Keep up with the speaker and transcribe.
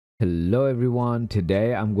Hello everyone,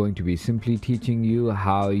 today I'm going to be simply teaching you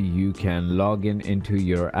how you can log in into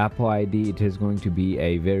your Apple ID. It is going to be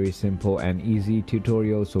a very simple and easy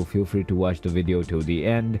tutorial, so feel free to watch the video till the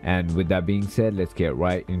end. And with that being said, let's get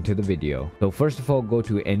right into the video. So first of all, go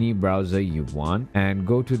to any browser you want and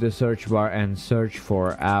go to the search bar and search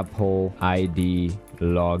for Apple ID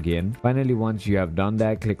login. Finally, once you have done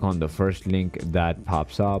that, click on the first link that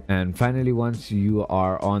pops up, and finally once you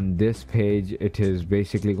are on this page, it is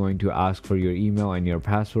basically going to ask for your email and your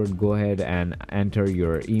password. Go ahead and enter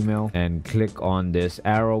your email and click on this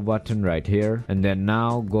arrow button right here, and then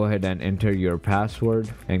now go ahead and enter your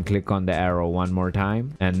password and click on the arrow one more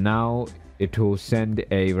time, and now it will send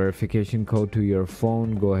a verification code to your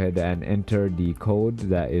phone. Go ahead and enter the code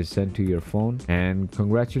that is sent to your phone, and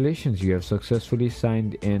congratulations, you have successfully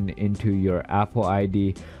signed in into your Apple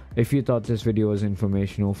ID. If you thought this video was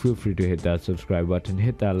informational, feel free to hit that subscribe button,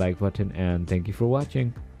 hit that like button, and thank you for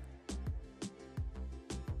watching.